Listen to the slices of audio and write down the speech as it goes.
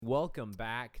Welcome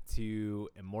back to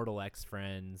Immortal X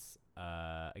Friends,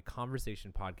 a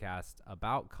conversation podcast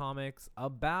about comics,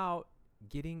 about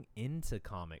getting into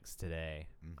comics today.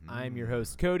 I'm your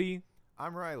host, Cody.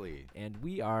 I'm Riley. And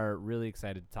we are really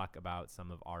excited to talk about some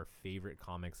of our favorite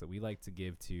comics that we like to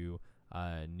give to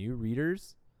new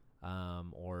readers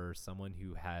or someone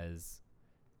who has...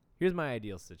 Here's my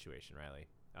ideal situation, Riley,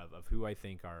 of who I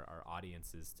think our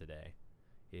audience is today,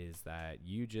 is that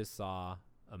you just saw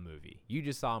a movie. You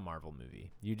just saw a Marvel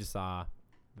movie. You just saw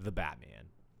The Batman.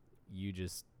 You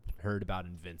just heard about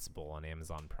Invincible on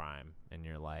Amazon Prime, and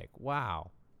you're like,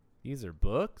 wow, these are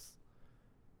books?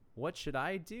 What should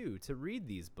I do to read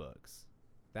these books?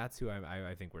 That's who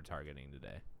I think we're targeting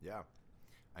today. Yeah.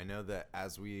 I know that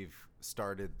as we've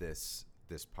started this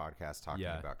podcast talking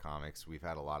about comics, we've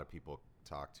had a lot of people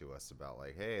talk to us about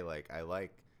like, hey,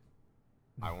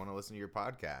 I want to listen to your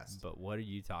podcast. But what are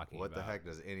you talking about? What the heck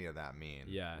does any of that mean?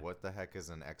 Yeah. What the heck is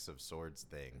an X of Swords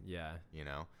thing? Yeah. You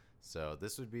know? So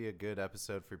this would be a good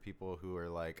episode for people who are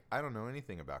like, I don't know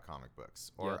anything about comic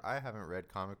books. Or I haven't read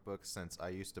comic books since I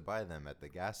used to buy them at the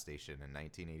gas station in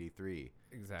 1983.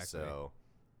 Exactly. So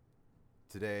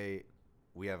today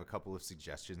we have a couple of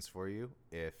suggestions for you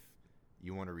if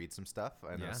you want to read some stuff.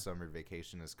 I know summer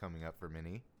vacation is coming up for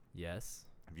many. Yes.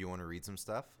 If you want to read some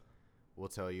stuff, we'll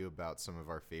tell you about some of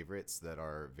our favorites that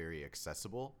are very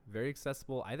accessible. Very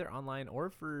accessible, either online or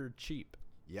for cheap.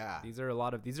 Yeah. These are a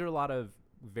lot of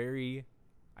very,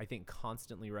 I think,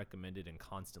 constantly recommended and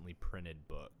constantly printed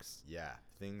books. Yeah.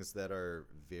 Things that are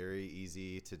very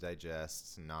easy to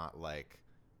digest, not like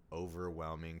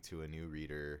overwhelming to a new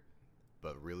reader,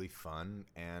 but really fun,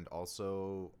 and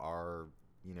also are,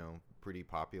 pretty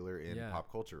popular in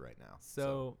pop culture right now.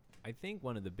 So I think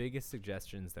one of the biggest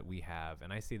suggestions that we have,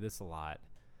 and I see this a lot,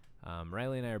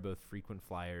 Riley and I are both frequent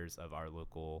flyers of our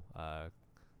local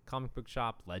comic book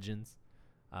shop, Legends.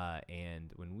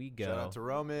 And when we go... Shout out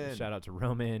to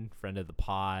Roman, friend of the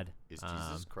pod. Is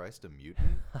Jesus Christ a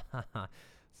mutant?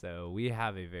 So we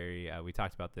have a very... we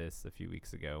talked about this a few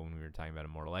weeks ago when we were talking about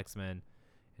Immortal X-Men.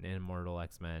 And in Immortal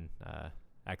X-Men,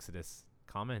 Exodus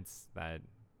comments that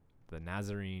the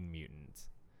Nazarene mutant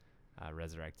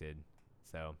resurrected.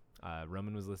 So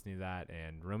Roman was listening to that,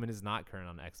 and Roman is not current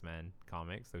on X-Men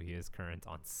comics, so he is current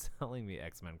on selling me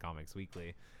X-Men comics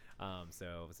weekly.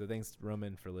 So thanks,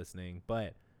 Roman, for listening.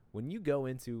 But when you go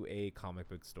into a comic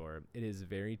book store, it is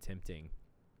very tempting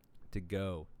to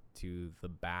go to the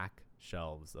back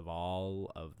shelves of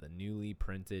all of the newly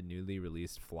printed, newly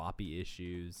released floppy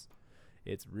issues.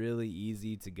 It's really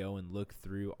easy to go and look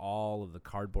through all of the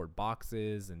cardboard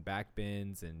boxes and back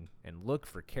bins and look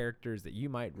for characters that you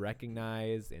might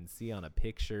recognize and see on a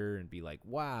picture and be like,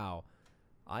 wow,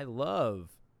 I love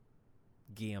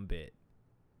Gambit.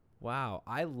 Wow,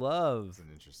 I love That's an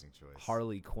interesting choice.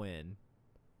 Harley Quinn.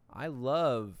 I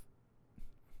love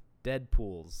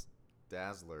Deadpool's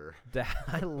Dazzler.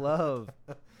 I love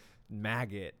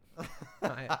Maggot.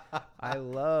 I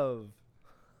love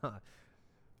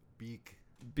Beak.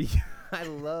 I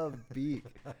love Beak.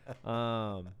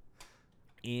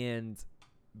 And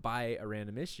buy a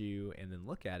random issue and then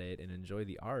look at it and enjoy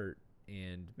the art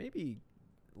and maybe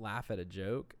laugh at a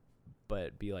joke,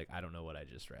 but be like, I don't know what I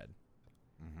just read.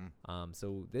 Mm-hmm.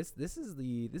 So this is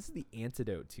the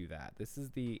antidote to that. This is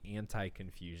the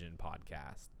anti-confusion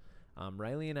podcast.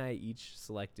 Riley and I each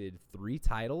selected 3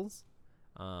 titles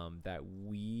that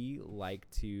we like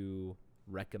to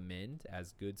recommend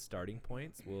as good starting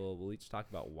points. We'll each talk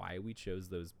about why we chose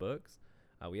those books.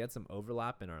 We had some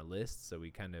overlap in our list, so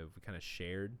we kind of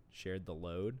shared the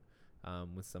load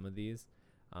with some of these.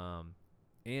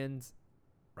 And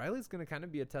Riley's going to kind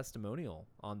of be a testimonial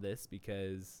on this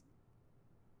because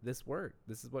this worked.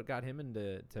 This is what got him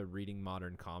into reading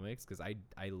modern comics, because I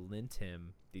lent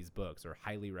him these books, or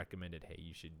highly recommended, hey,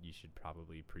 you should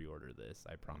probably pre-order this.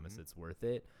 I promise it's worth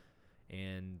it.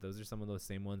 And those are some of those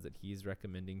same ones that he's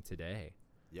recommending today.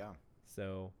 Yeah.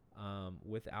 So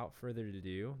without further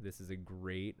ado, this is a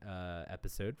great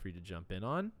episode for you to jump in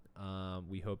on.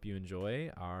 We hope you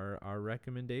enjoy our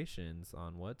recommendations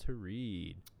on what to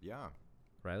read. Yeah.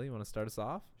 Riley, you want to start us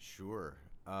off? Sure.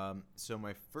 So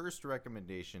my first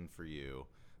recommendation for you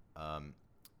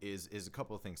is a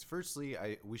couple of things. Firstly,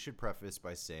 we should preface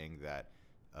by saying that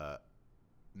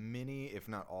many, if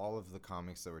not all, of the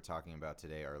comics that we're talking about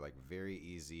today are like very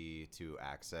easy to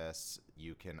access.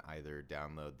 You can either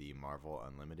download the Marvel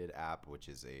Unlimited app, which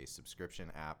is a subscription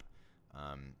app.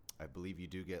 I believe you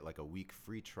do get like a week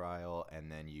free trial, and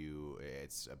then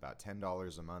it's about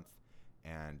 $10 a month.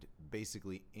 And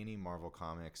basically any Marvel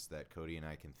comics that Cody and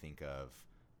I can think of,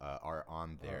 are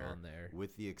on there, on there.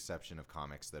 with the exception of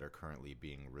comics that are currently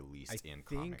being released in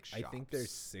comic shops. I think they're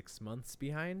 6 months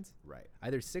behind. Right.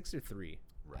 Either 6 or 3.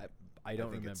 Right. I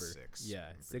don't think remember. It's 6. Yeah,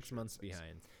 I'm pretty 6 sure months it's 6.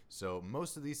 behind. So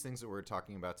most of these things that we're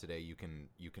talking about today, you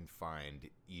can find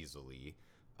easily.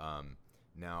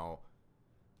 Now,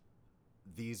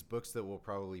 these books that we'll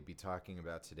probably be talking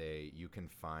about today, you can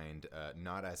find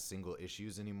not as single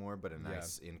issues anymore, but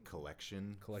in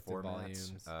collected Collected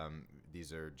volumes.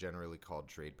 These are generally called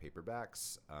trade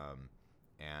paperbacks,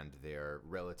 and they're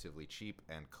relatively cheap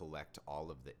and collect all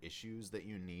of the issues that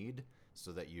you need,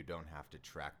 so that you don't have to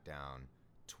track down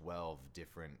 12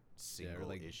 different single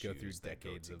issues go through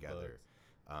decades that go of together.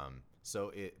 books. So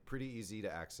it pretty easy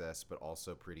to access, but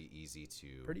also pretty easy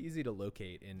to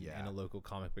locate in a local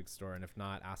comic book store, and if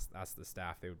not, ask the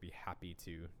staff. They would be happy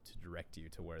to direct you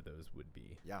to where those would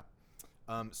be. Yeah.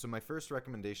 So my first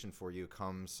recommendation for you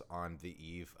comes on the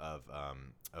eve of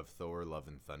Thor: Love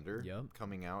and Thunder,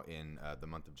 coming out in the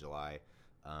month of July.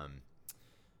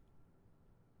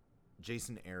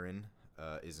 Jason Aaron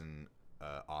is an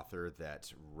author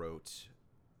that wrote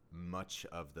much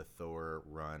of the Thor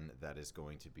run that is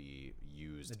going to be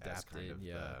used as kind of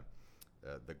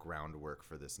the groundwork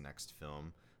for this next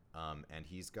film. And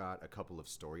he's got a couple of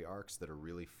story arcs that are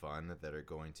really fun, that are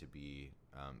going to be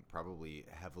probably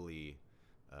heavily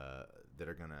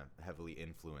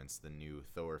influence the new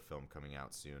Thor film coming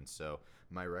out soon. So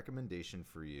my recommendation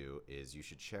for you is you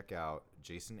should check out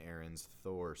Jason Aaron's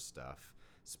Thor stuff,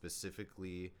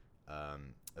 specifically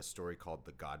a story called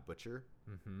The God Butcher,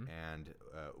 and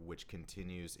which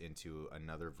continues into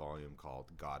another volume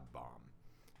called God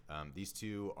Bomb. These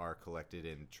two are collected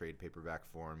in trade paperback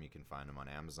form. You can find them on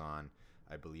Amazon.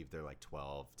 I believe they're like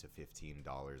 $12 to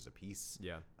 $15 a piece.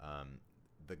 Yeah.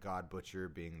 The God Butcher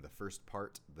being the first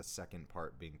part, the second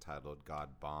part being titled God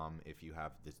Bomb. If you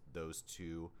have those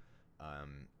two,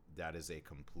 that is a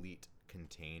complete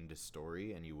contained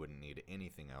story, and you wouldn't need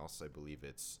anything else. I believe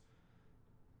it's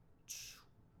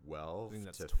 12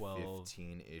 to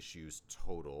 15 issues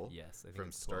total. Yes, I think from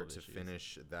it's start 12 to issues.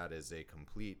 finish. That is a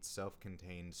complete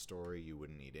self-contained story. You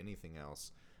wouldn't need anything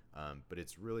else. But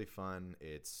it's really fun.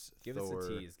 It's Give Thor. us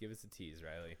a tease,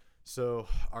 Riley. So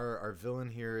our villain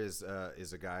here is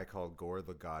a guy called Gore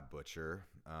the God Butcher,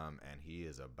 and he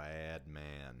is a bad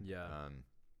man. Yeah.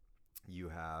 You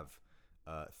have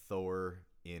Thor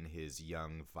in his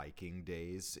young Viking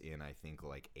days in, I think,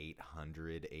 like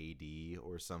 800 AD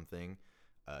or something.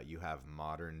 You have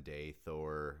modern day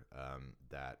Thor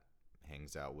that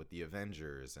hangs out with the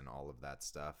Avengers and all of that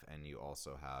stuff, and you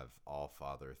also have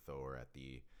All-Father Thor at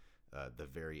the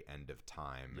very end of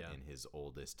time in his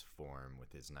oldest form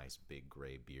with his nice big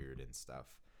gray beard and stuff.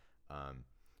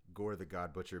 Gore the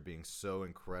God Butcher being so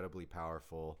incredibly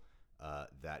powerful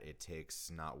that it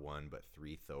takes not one but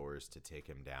 3 Thors to take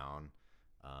him down.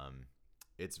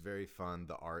 It's very fun.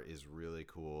 The art is really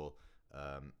cool.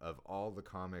 Of all the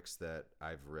comics that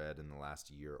I've read in the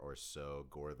last year or so,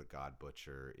 Gore the God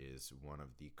Butcher is one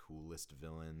of the coolest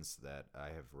villains that I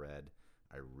have read.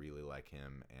 I really like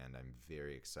him, and I'm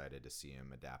very excited to see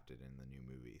him adapted in the new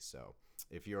movie. So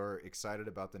if you're excited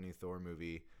about the new Thor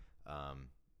movie,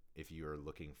 if you're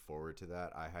looking forward to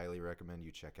that, I highly recommend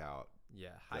you check out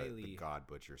the God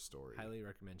Butcher story. Highly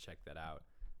recommend check that out.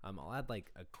 I'll add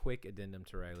like a quick addendum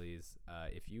to Riley's.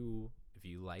 If you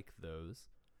like those,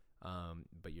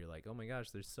 but you're like, oh my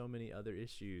gosh, there's so many other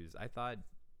issues. I thought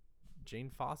Jane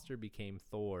Foster became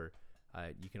Thor.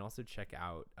 You can also check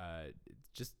out it's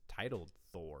just titled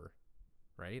Thor,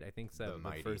 right? I think so.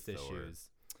 The first Thor. Issues.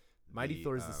 Mighty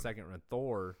Thor is the second run.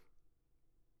 Thor.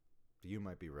 You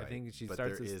might be right. I think she but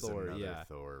starts there as is Thor. Another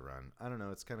Thor run. I don't know.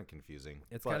 It's kind of confusing.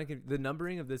 It's kind of the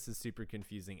numbering of this is super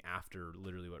confusing after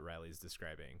literally what Riley's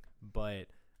describing. But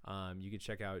you can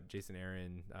check out Jason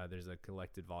Aaron. There's a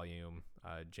collected volume.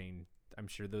 Jane. I'm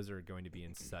sure those are going to be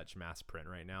in such mass print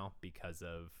right now because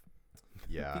of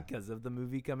because of the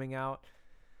movie coming out.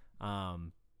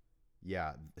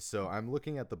 Yeah, so I'm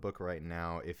looking at the book right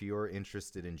now. If you're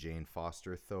interested in Jane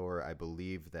Foster Thor, I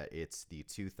believe that it's the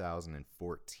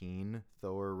 2014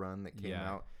 Thor run that came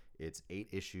out. It's 8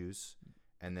 issues,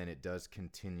 and then it does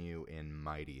continue in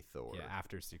Mighty Thor. Yeah,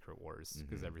 after Secret Wars,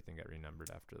 because everything got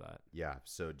renumbered after that. Yeah,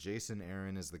 so Jason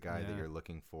Aaron is the guy that you're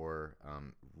looking for.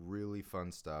 Really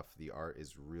fun stuff. The art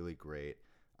is really great.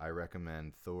 I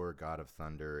recommend Thor: God of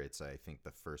Thunder. It's, I think,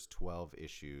 the first 12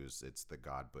 issues. It's the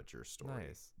God Butcher story.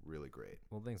 Nice. Really great.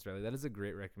 Well, thanks, Riley. That is a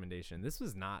great recommendation. This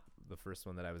was not the first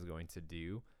one that I was going to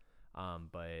do.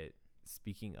 But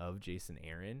speaking of Jason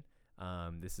Aaron,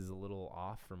 This is a little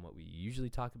off from what we usually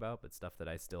talk about, but stuff that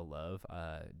I still love.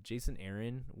 Jason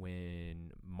Aaron,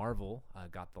 when Marvel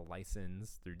got the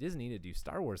license through Disney to do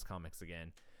Star Wars comics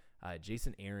again,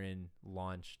 Jason Aaron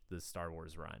launched the Star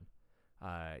Wars run.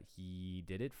 He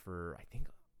did it for, I think,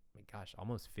 oh my gosh,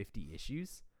 almost 50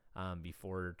 issues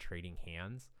before trading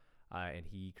hands. And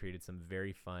he created some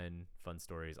very fun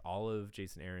stories. All of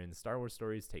Jason Aaron's Star Wars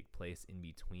stories take place in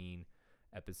between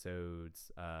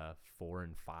episodes 4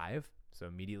 and 5. So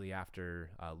immediately after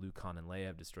Luke, Han, and Leia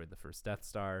have destroyed the first Death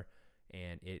Star.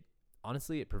 And it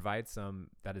provides some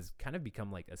that has kind of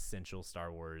become like essential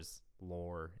Star Wars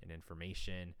lore and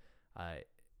information,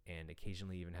 and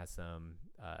occasionally even has some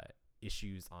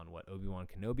issues on what Obi-Wan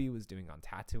Kenobi was doing on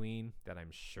Tatooine that I'm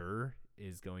sure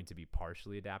is going to be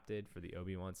partially adapted for the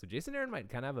Obi-Wan. So Jason Aaron might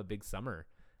kind of have a big summer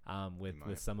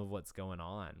with some of what's going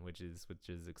on, which is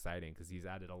exciting because he's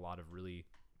added a lot of really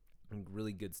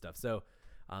good stuff. So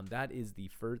that is the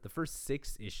first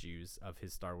 6 issues of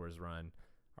his Star Wars run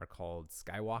are called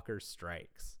Skywalker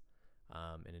Strikes.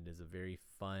 And it is a very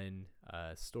fun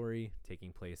story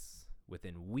taking place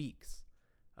within weeks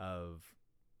of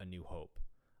A New Hope.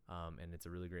 And it's a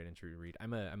really great entry read.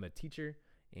 I'm a teacher,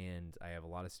 and I have a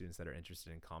lot of students that are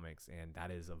interested in comics, and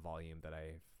that is a volume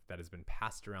that has been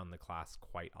passed around the class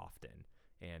quite often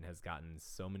and has gotten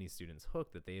so many students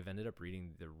hooked that they have ended up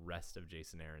reading the rest of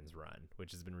Jason Aaron's run,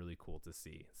 which has been really cool to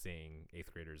see, seeing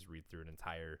 8th graders read through an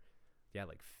entire,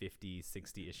 like 50,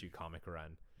 60 issue comic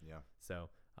run. Yeah. So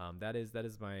that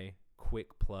is my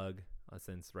quick plug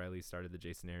since Riley started the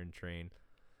Jason Aaron train.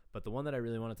 But the one that I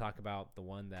really want to talk about, the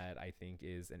one that I think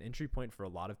is an entry point for a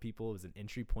lot of people, is an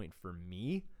entry point for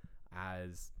me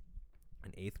as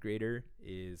an 8th grader,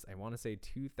 is I want to say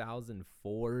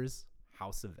 2004's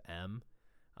House of M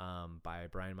by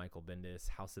Brian Michael Bendis.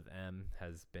 House of M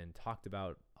has been talked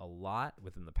about a lot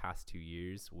within the past 2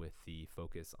 years with the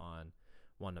focus on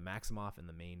Wanda Maximoff in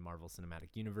the main Marvel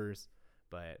Cinematic Universe.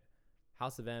 But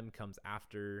House of M comes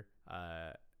after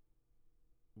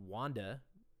Wanda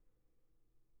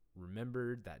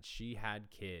remembered that she had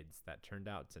kids that turned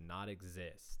out to not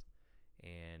exist.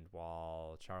 And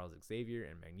while Charles Xavier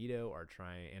and Magneto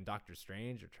and Doctor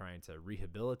Strange are trying to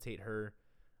rehabilitate her,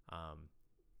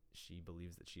 she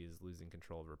believes that she is losing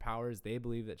control of her powers. They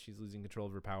believe that she's losing control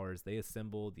of her powers. They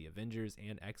assemble the Avengers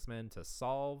and X-Men to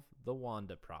solve the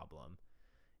Wanda problem.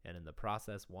 And in the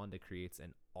process, Wanda creates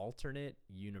an alternate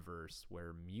universe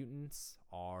where mutants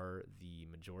are the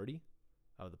majority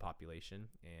of the population,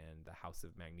 and the House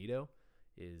of Magneto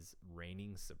is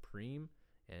reigning supreme,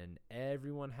 and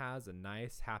everyone has a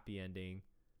nice happy ending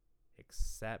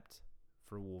except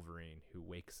for Wolverine, who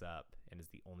wakes up and is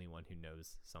the only one who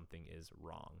knows something is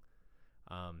wrong.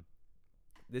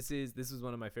 This is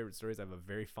one of my favorite stories. I have a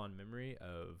very fond memory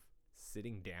of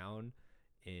sitting down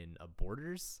in a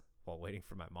Borders while waiting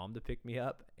for my mom to pick me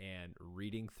up and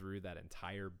reading through that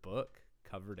entire book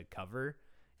cover to cover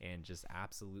and just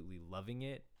absolutely loving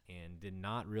it, and did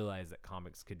not realize that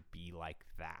comics could be like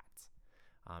that.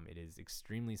 It is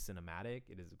extremely cinematic.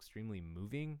 It is extremely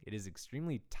moving. It is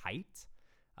extremely tight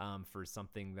for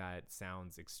something that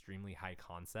sounds extremely high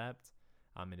concept.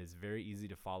 It is very easy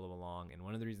to follow along. And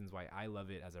one of the reasons why I love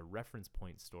it as a reference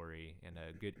point story and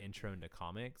a good intro into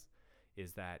comics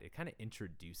is that it kind of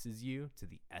introduces you to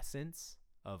the essence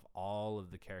of all of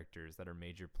the characters that are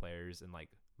major players in like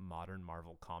modern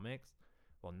Marvel comics,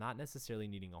 while not necessarily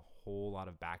needing a whole lot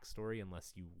of backstory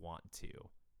unless you want to.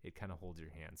 It kind of holds your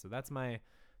hand. So that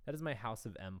is my House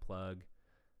of M plug.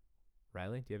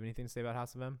 Riley, do you have anything to say about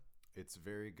House of M? It's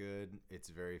very good. It's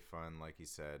very fun. Like you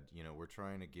said, we're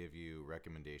trying to give you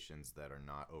recommendations that are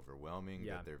not overwhelming,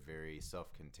 that they're very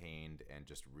self-contained and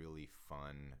just really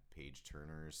fun page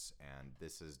turners. And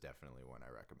this is definitely one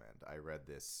I recommend. I read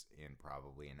this in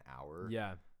probably an hour.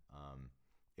 Yeah.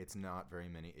 It's not very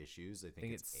many issues. I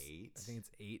think it's 8. I think it's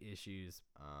 8 issues.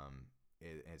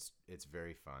 It's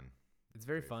very fun. It's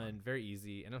very fun, very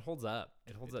easy, and it holds up.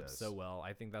 It holds up does. so well.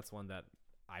 I think that's one that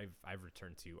I've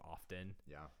returned to often.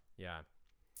 Yeah.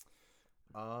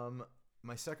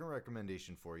 My second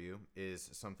recommendation for you is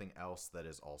something else that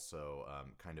is also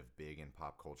kind of big in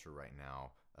pop culture right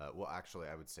now. Well, actually,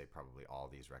 I would say probably all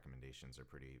these recommendations are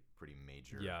pretty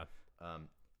major. Yeah.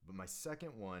 But my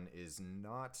second one is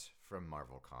not from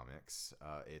Marvel Comics.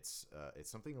 It's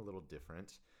something a little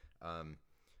different.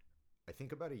 I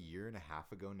think about a year and a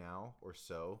half ago now or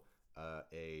so,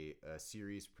 a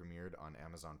series premiered on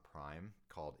Amazon Prime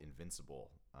called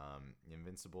Invincible.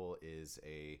 Invincible is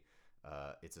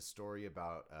it's a story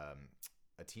about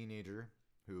a teenager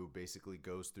who basically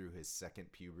goes through his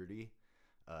second puberty,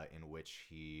 in which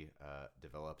he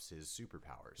develops his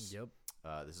superpowers. Yep.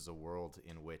 This is a world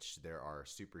in which there are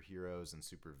superheroes and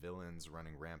supervillains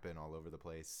running rampant all over the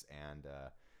place, and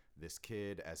this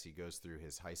kid, as he goes through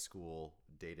his high school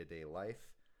day-to-day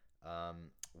life,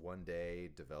 one day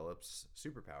develops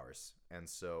superpowers. And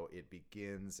so it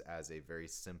begins as a very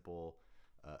simple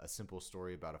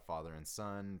story about a father and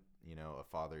son, a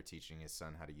father teaching his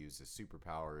son how to use his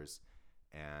superpowers.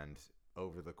 And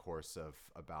over the course of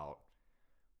about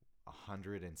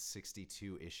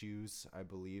 162 issues, I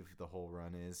believe the whole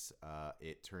run is,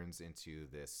 it turns into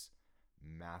this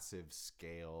massive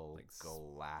scale, like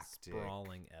galactic,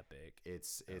 sprawling epic.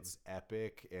 It's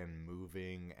epic and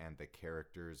moving, and the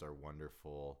characters are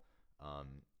wonderful.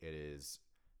 It is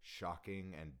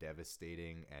shocking and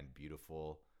devastating and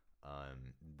beautiful.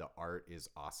 The art is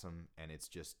awesome, and it's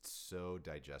just so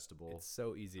digestible. It's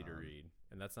so easy to read,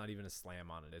 and that's not even a slam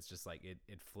on it. It's just like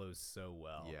it flows so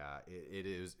well. Yeah, it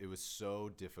is. It was so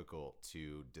difficult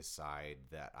to decide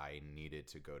that I needed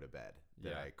to go to bed,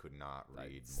 that I could not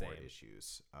read more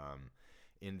issues.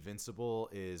 Invincible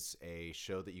is a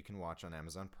show that you can watch on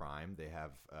Amazon Prime. They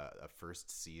have a first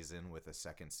season with a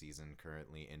second season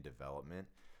currently in development.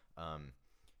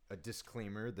 A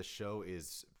disclaimer: the show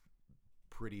is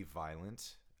pretty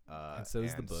violent, and so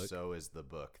is the book. So is the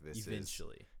book.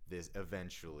 Eventually,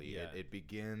 it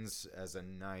begins as a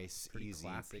nice, pretty easy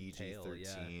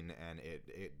PG-13, and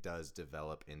it does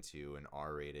develop into an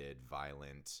R-rated,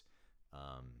 violent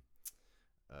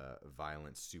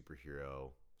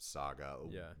superhero saga.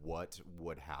 What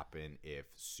would happen if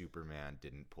Superman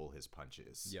didn't pull his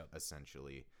punches?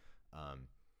 Essentially,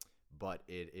 but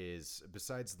it is,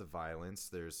 besides the violence,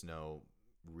 there's no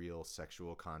real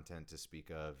sexual content to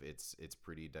speak of. It's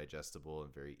pretty digestible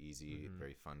and very easy,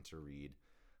 very fun to read.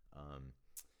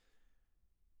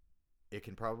 It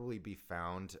can probably be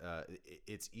found,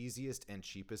 its easiest and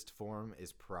cheapest form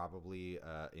is probably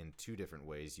in two different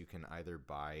ways. You can either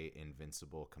buy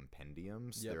Invincible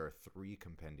compendiums. There are 3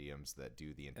 compendiums that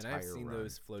do the entire run. And I've seen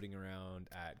those floating around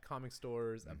at comic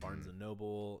stores, at Barnes &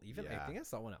 Noble. Even I think I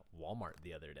saw one at Walmart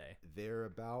the other day. They're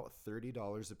about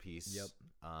 $30 a piece.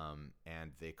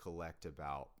 And they collect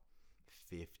about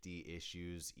 50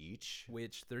 issues each,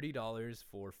 which $30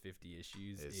 for 50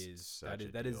 issues is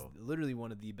literally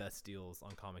one of the best deals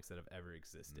on comics that have ever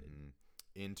existed.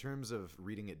 In terms of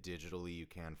reading it digitally, you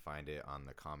can find it on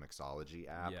the Comixology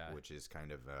app, which is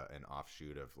kind of an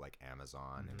offshoot of like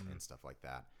Amazon and stuff like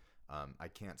that. I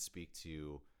can't speak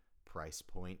to price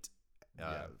point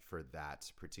for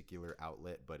that particular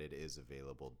outlet, but it is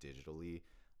available digitally.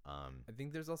 I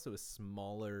think there's also a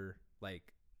smaller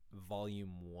like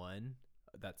volume 1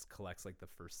 that collects like the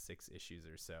first 6 issues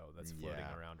or so that's floating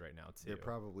around right now too. There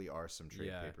probably are some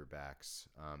trade paperbacks.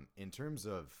 In terms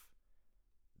of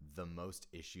the most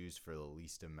issues for the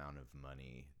least amount of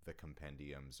money, the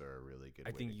compendiums are a really good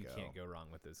way to go. I think you can't go wrong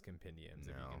with those compendiums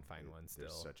if you can find one still.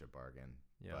 They're such a bargain.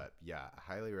 But I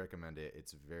highly recommend it.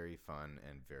 It's very fun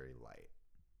and very light.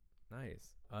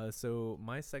 Nice. So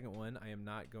my second one, I am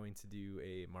not going to do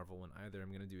a Marvel one either. I'm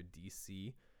going to do a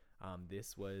DC.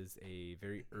 This was a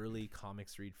very early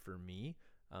comics read for me.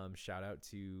 Shout out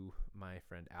to my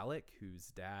friend Alec, whose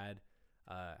dad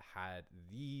had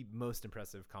the most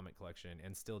impressive comic collection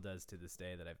and still does to this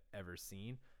day that I've ever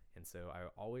seen. And so I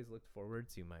always looked forward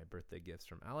to my birthday gifts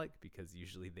from Alec because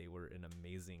usually they were an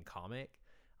amazing comic.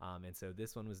 And so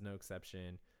this one was no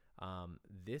exception.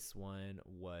 This one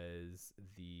was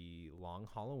The Long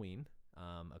Halloween,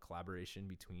 a collaboration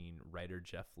between writer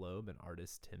Jeff Loeb and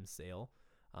artist Tim Sale.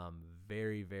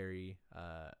 Very, very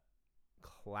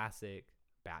classic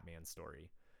Batman story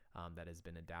that has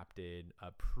been adapted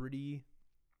pretty,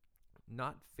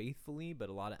 not faithfully, but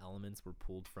a lot of elements were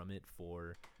pulled from it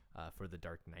for The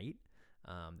Dark Knight.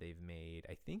 They've made,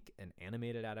 I think, an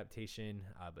animated adaptation,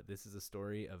 but this is a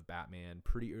story of Batman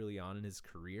pretty early on in his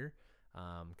career,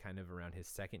 kind of around his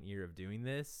second year of doing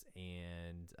this,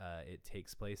 and it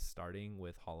takes place starting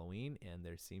with Halloween, and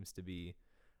there seems to be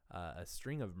a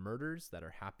string of murders that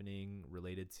are happening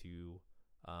related to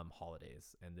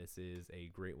holidays, and this is a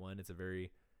great one. It's a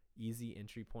very easy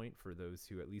entry point for those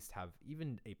who at least have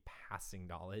even a passing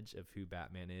knowledge of who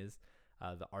Batman is.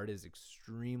 The art is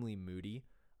extremely moody,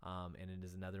 and it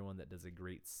is another one that does a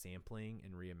great sampling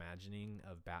and reimagining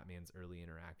of Batman's early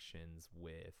interactions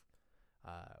with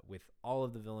all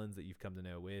of the villains that you've come to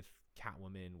know, with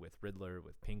Catwoman, with Riddler,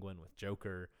 with Penguin, with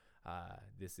Joker.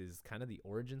 This is kind of the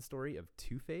origin story of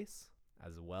Two-Face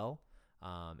as well,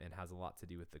 and has a lot to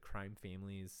do with the crime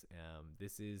families.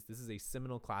 This is a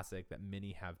seminal classic that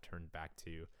many have turned back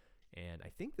to, and I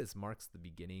think this marks the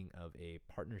beginning of a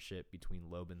partnership between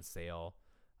Loeb and Sale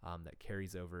that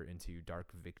carries over into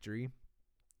Dark Victory.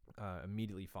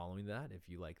 immediately following that, if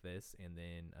you like this. And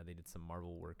then they did some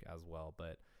Marvel work as well.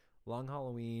 But Long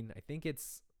Halloween,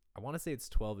 I want to say it's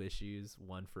 12 issues,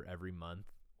 one for every month,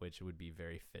 which would be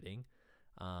very fitting.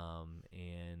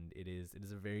 And it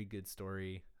is a very good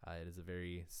story. It is a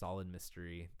very solid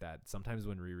mystery that sometimes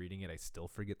when rereading it, I still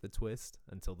forget the twist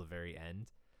until the very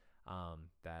end.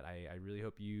 That I really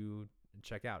hope you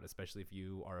check out, especially if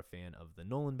you are a fan of the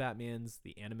Nolan Batmans,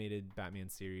 the animated Batman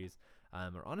series,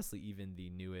 or honestly even the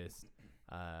newest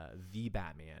The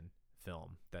Batman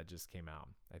film that just came out.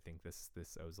 I think this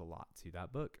owes a lot to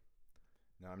that book.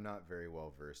 Now, I'm not very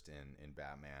well versed in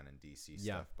Batman and DC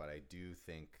Yeah. stuff, but I do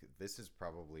think this is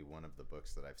probably one of the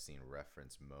books that I've seen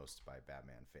referenced most by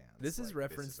Batman fans. This is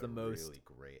referenced the most. Really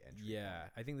great entry. Yeah,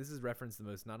 I think this is referenced the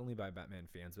most, not only by Batman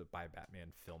fans, but by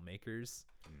Batman filmmakers.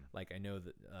 Like, I know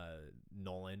that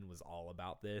Nolan was all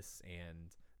about this,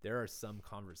 and there are some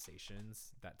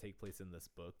conversations that take place in this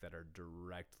book that are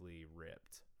directly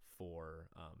ripped for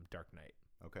Dark Knight.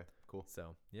 Okay, cool.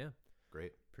 So, yeah.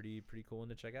 Great. Pretty cool one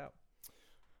to check out.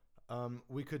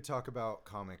 We could talk about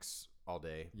comics all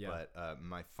day, Yeah. but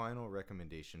my final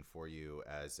recommendation for you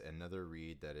as another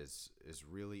read that is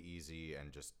really easy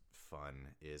and just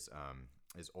fun is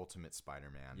Ultimate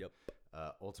Spider-Man. Yep.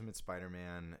 Ultimate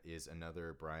Spider-Man is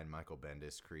another Brian Michael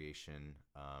Bendis creation,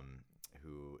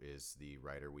 who is the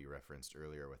writer we referenced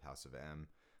earlier with House of M.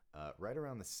 Right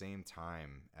around the same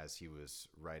time as he was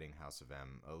writing House of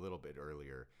M, a little bit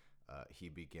earlier, he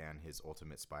began his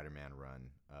Ultimate Spider-Man run,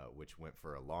 which went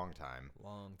for a long time.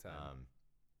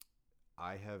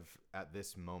 I have, at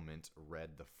this moment,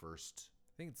 read the first...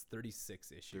 I think it's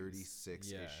 36 issues.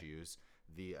 36 issues.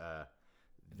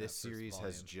 This series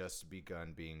has just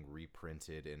begun being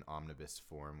reprinted in omnibus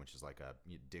form, which is like a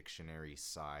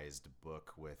dictionary-sized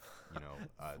book with,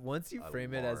 Once you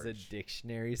frame it as a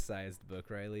dictionary-sized book,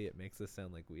 Riley, it makes us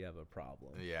sound like we have a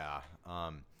problem. Yeah.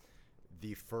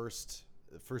 The first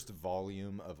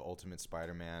volume of Ultimate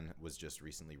Spider-Man was just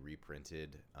recently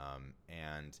reprinted,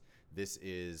 and this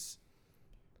is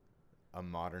a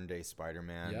modern-day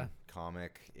Spider-Man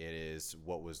comic. It is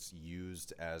what was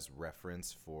used as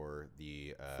reference for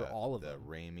for all of the them.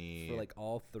 Raimi, for like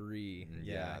all three.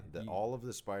 All of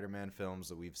the Spider-Man films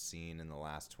that we've seen in the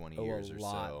last 20 years or so. A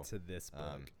lot to this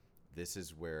book. This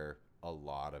is where a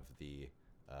lot of the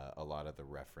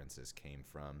references came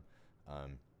from.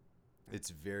 It's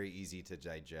very easy to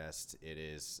digest. It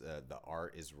is the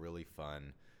art is really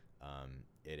fun.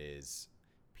 It is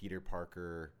Peter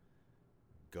Parker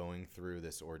going through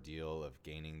this ordeal of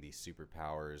gaining these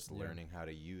superpowers, learning how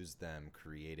to use them,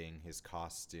 creating his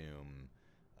costume,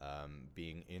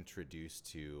 being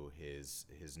introduced to his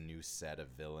new set of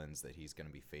villains that he's going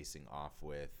to be facing off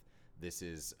with. This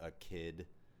is a kid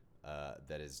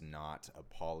that is not a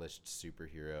polished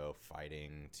superhero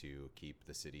fighting to keep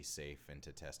the city safe and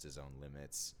to test his own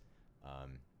limits.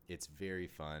 It's very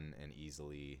fun and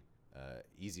easy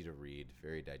to read,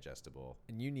 very digestible.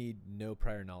 And you need no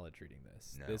prior knowledge reading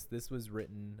this. No. This was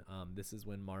written, this is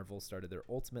when Marvel started their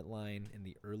Ultimate line in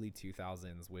the early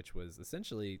 2000s, which was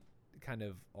essentially kind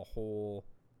of a whole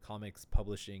comics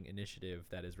publishing initiative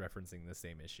that is referencing the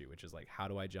same issue, which is like, how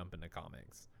do I jump into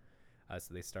comics?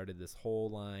 So they started this whole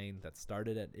line that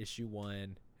started at issue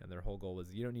 1, and their whole goal was,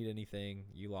 you don't need anything,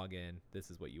 you log in, this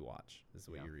is what you watch, this is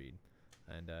what you read.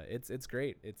 And it's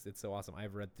great. It's so awesome.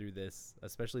 I've read through this,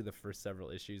 especially the first several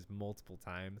issues, multiple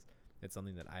times. It's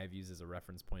something that I've used as a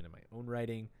reference point in my own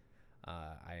writing.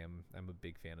 I'm a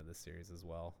big fan of this series as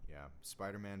well. Yeah,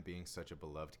 Spider-Man being such a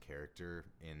beloved character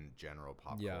in general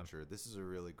pop culture, this is a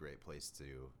really great place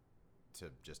to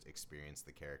just experience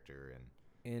the character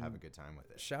and have a good time with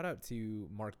it. Shout out to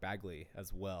Mark Bagley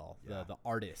as well, the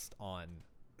artist on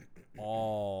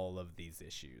all of these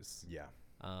issues. Yeah.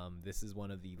 This is one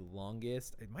of the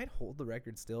longest. It might hold the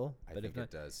record still, but I think if not,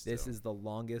 it does. This is the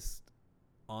longest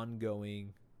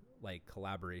ongoing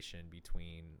collaboration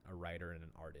between a writer and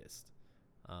an artist,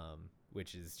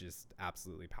 which is just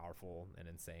absolutely powerful and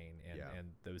insane. And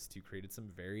those two created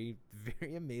some very,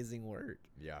 very amazing work.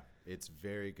 Yeah, it's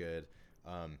very good.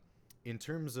 In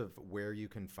terms of where you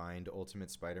can find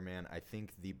Ultimate Spider-Man, I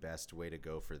think the best way to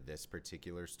go for this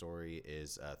particular story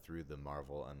is through the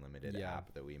Marvel Unlimited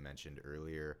app that we mentioned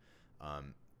earlier.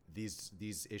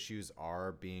 These issues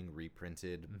are being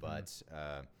reprinted, but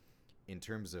in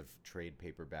terms of trade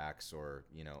paperbacks or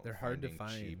they're hard to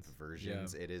find cheap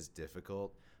versions, it is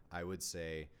difficult. I would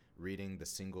say reading the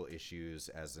single issues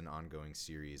as an ongoing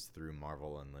series through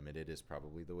Marvel Unlimited is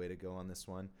probably the way to go on this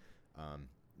one.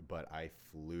 But I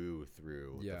flew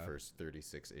through the first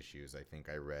 36 issues. I think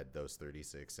I read those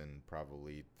 36 in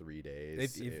probably 3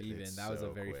 days. That was a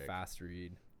very fast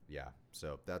read. Yeah.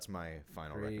 So that's my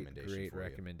final Great, recommendation great for you.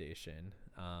 recommendation.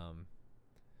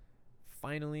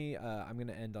 Finally, I'm going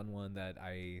to end on one that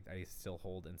I still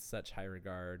hold in such high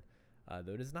regard.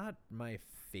 Though it is not my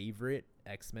favorite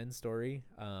X-Men story,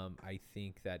 I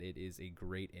think that it is a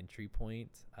great entry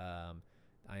point.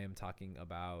 I am talking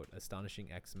about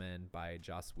Astonishing X-Men by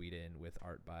Joss Whedon with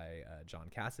art by John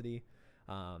Cassidy.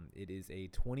 It is a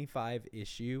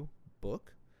 25-issue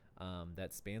book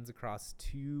that spans across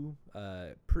two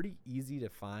pretty easy to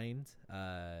find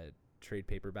trade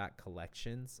paperback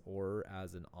collections, or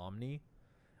as an omni,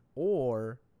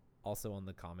 or also on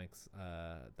the comics,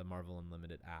 the Marvel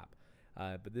Unlimited app.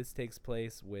 But this takes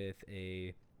place with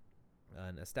an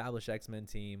established X-Men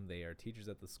team. They are teachers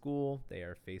at the school. They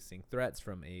are facing threats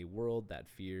from a world that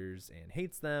fears and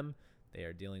hates them. They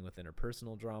are dealing with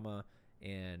interpersonal drama.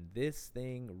 And this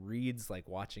thing reads like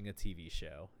watching a TV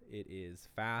show. It is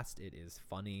fast. It is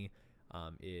funny.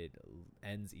 It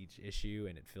ends each issue,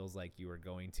 and it feels like you are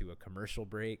going to a commercial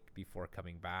break before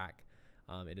coming back.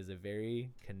 It is a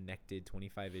very connected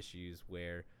 25 issues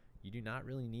where you do not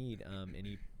really need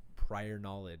any prior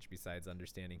knowledge besides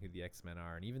understanding who the X-Men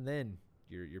are, and even then,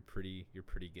 you're pretty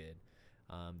good.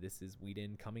 This is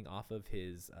Whedon coming off of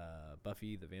his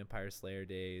Buffy the Vampire Slayer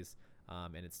days,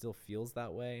 and it still feels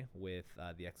that way with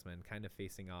the X-Men kind of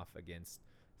facing off against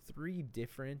three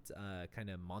different kind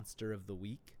of monster of the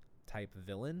week type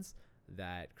villains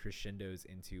that crescendos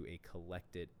into a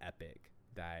collected epic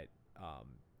that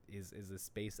is a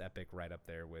space epic right up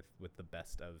there with the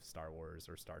best of Star Wars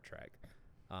or Star Trek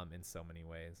in so many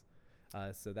ways.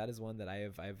 So that is one that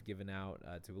I've given out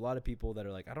to a lot of people that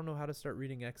are like, I don't know how to start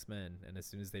reading X-Men, and as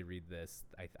soon as they read this,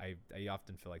 I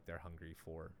often feel like they're hungry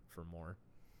for more.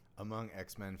 Among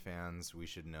X-Men fans, we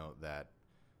should note that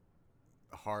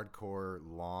hardcore,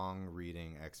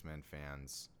 long-reading X-Men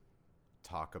fans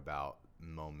talk about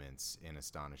moments in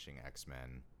Astonishing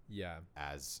X-Men Yeah.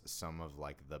 as some of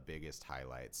like the biggest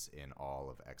highlights in all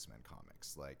of X-Men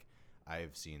comics. Like,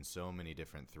 I've seen so many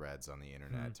different threads on the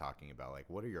internet talking about like,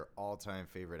 what are your all-time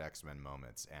favorite X-Men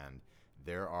moments? And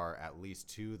there are at least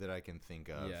two that I can think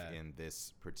of in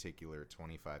this particular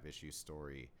 25-issue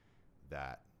story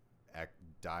that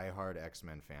diehard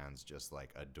X-Men fans just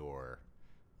like adore.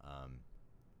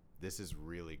 This is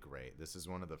really great. This is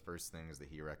one of the first things that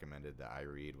he recommended that I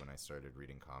read when I started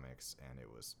reading comics, and it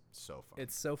was so fun.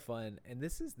 It's so fun, and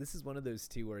this is one of those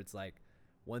two where it's like,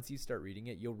 once you start reading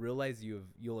it, you'll realize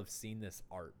you'll have seen this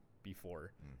art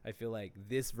before. I feel like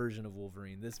this version of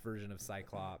Wolverine, this version of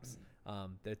Cyclops,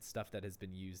 that's stuff that has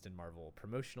been used in Marvel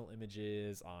promotional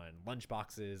images, on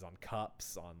lunchboxes, on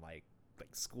cups, on like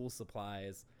school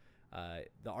supplies.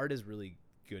 The art is really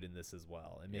good in this as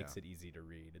well. It makes it easy to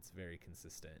read. It's very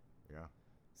consistent. Yeah.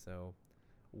 So,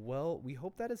 well, we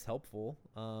hope that is helpful.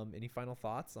 Any final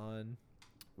thoughts on?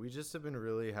 We just have been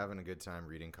really having a good time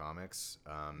reading comics.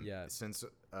 Since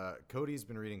Cody's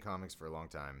been reading comics for a long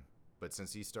time, but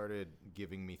since he started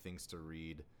giving me things to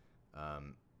read,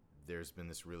 there's been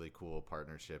this really cool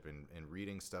partnership in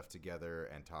reading stuff together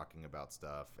and talking about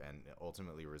stuff, and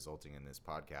ultimately resulting in this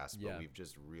podcast. But we've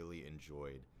just really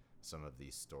enjoyed some of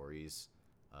these stories.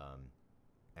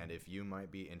 And if you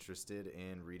might be interested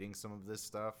in reading some of this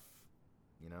stuff,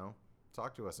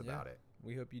 talk to us about it.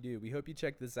 We hope you do. We hope you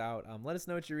check this out. Let us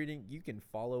know what you're reading. You can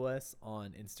follow us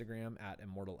on Instagram at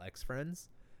ImmortalXFriends.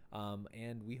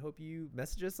 And we hope you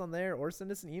message us on there or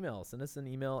send us an email. Send us an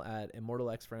email at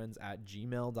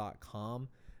immortalxfriends@gmail.com.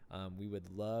 We would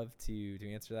love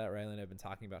to answer that. Riley and I have been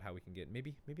talking about how we can get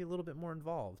maybe a little bit more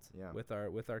involved with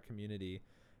our community,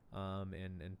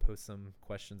 and post some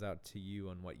questions out to you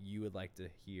on what you would like to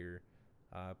hear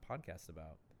podcast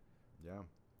about. Yeah.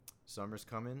 Summer's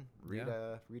coming. Read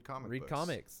comics. Read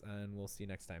comics, and we'll see you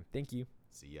next time. Thank you.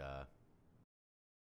 See ya.